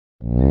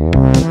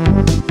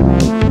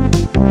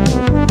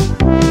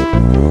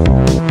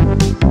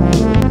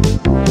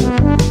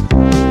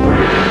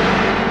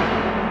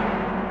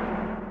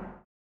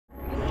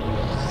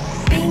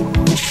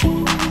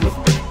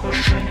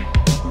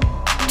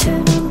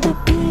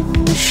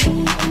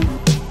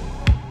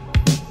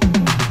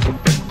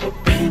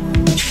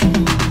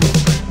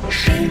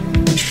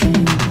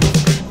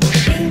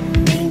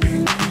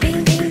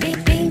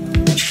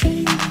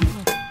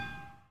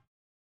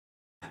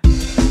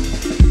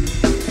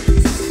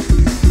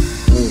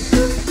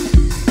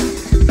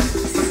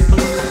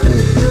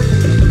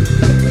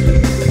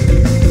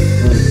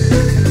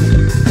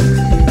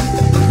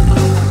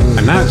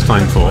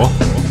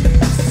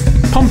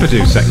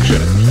Pompidou section.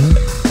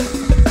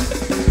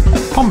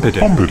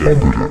 Pompidou.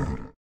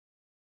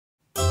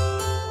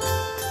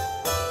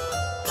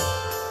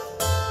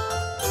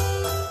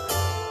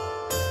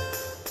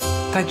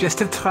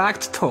 Digestive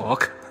tract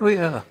talk? Oh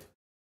yeah.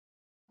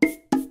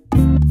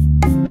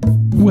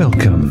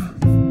 Welcome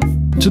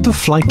to the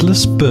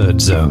Flightless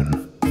Bird Zone.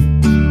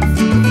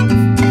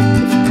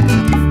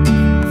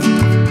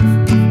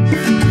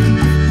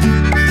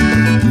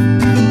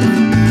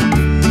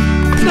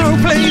 No,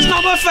 please,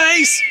 not my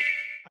face!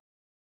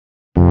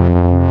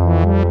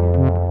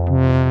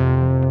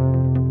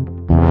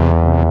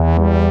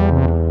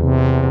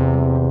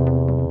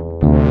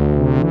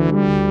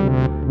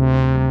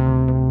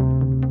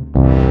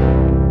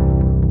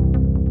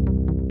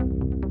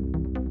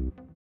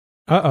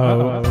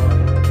 Uh-oh.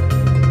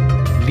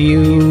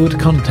 Lewd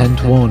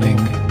content warning.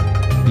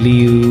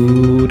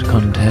 Lewd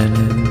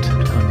content.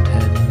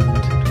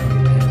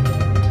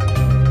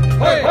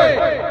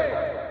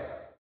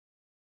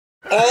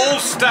 All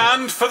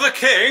stand for the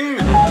king!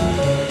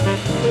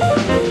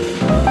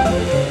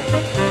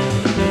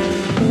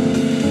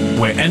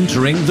 We're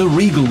entering the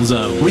Regal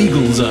Zone.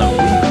 Regal Zone.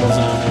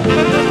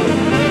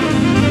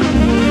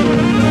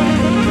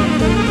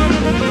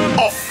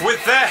 Off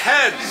with their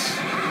heads!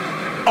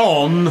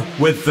 On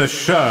with the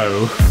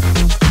show.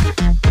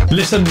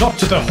 Listen not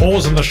to the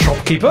whores and the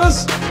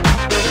shopkeepers.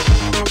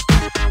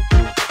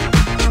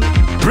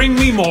 Bring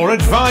me more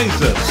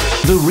advisors.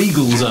 The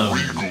Regal Zone.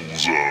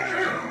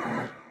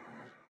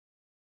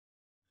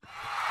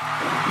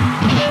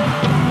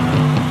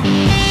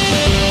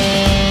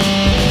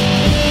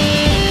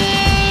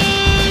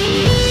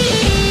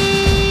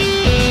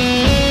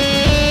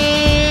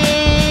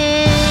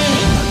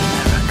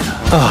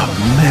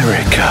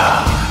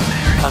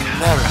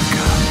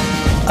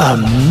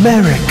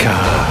 America.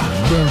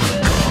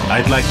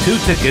 I'd like 2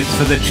 tickets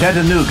for the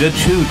Chattanooga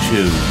Choo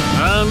Choo.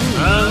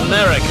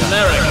 America.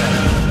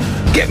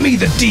 Get me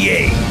the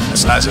DA. The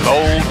size of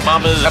old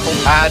Mama's apple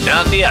pie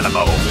down the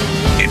Alamo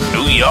in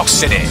New York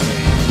City.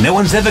 No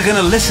one's ever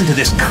gonna listen to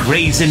this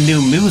crazy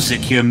new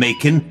music you're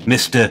making,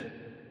 Mr.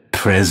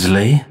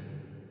 Presley.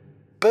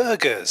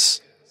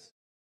 Burgers.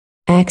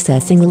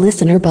 Accessing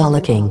listener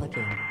bollocking.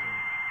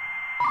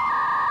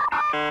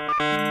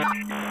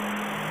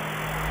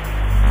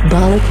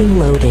 Bollocking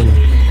loading.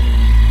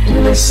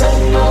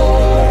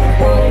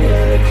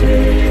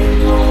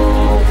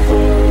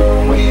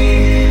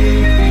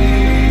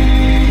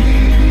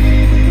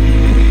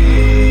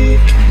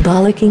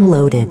 Bollocking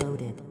loaded.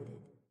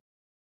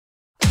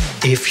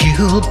 If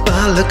you'll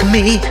bollock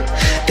me,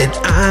 then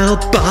I'll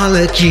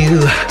bollock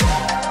you.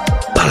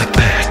 Bollock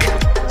back.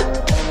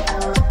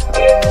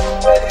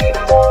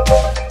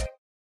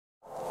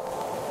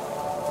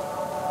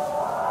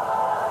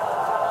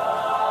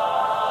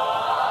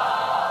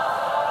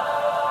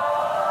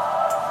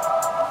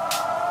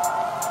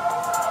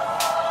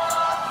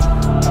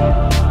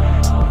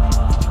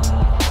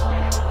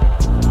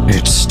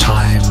 It's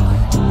time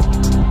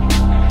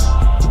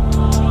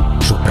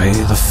to pay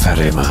the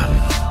ferryman.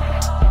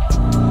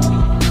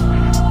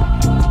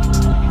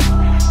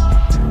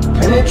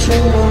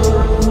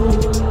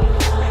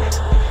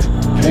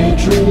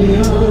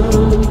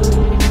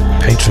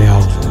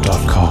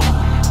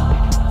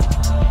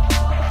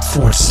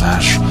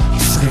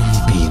 Patreon.com/free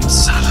bean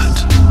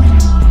salad.